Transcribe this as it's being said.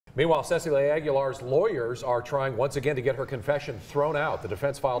Meanwhile, Cecily Aguilar's lawyers are trying once again to get her confession thrown out. The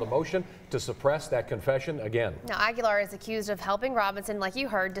defense filed a motion to suppress that confession again. Now, Aguilar is accused of helping Robinson, like you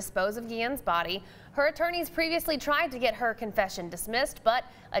heard, dispose of Guillen's body. Her attorneys previously tried to get her confession dismissed, but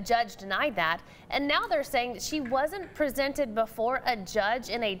a judge denied that. And now they're saying that she wasn't presented before a judge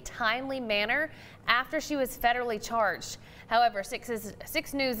in a timely manner after she was federally charged. However,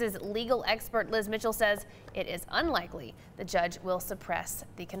 6 News' legal expert Liz Mitchell says it is unlikely the judge will suppress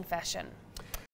the confession.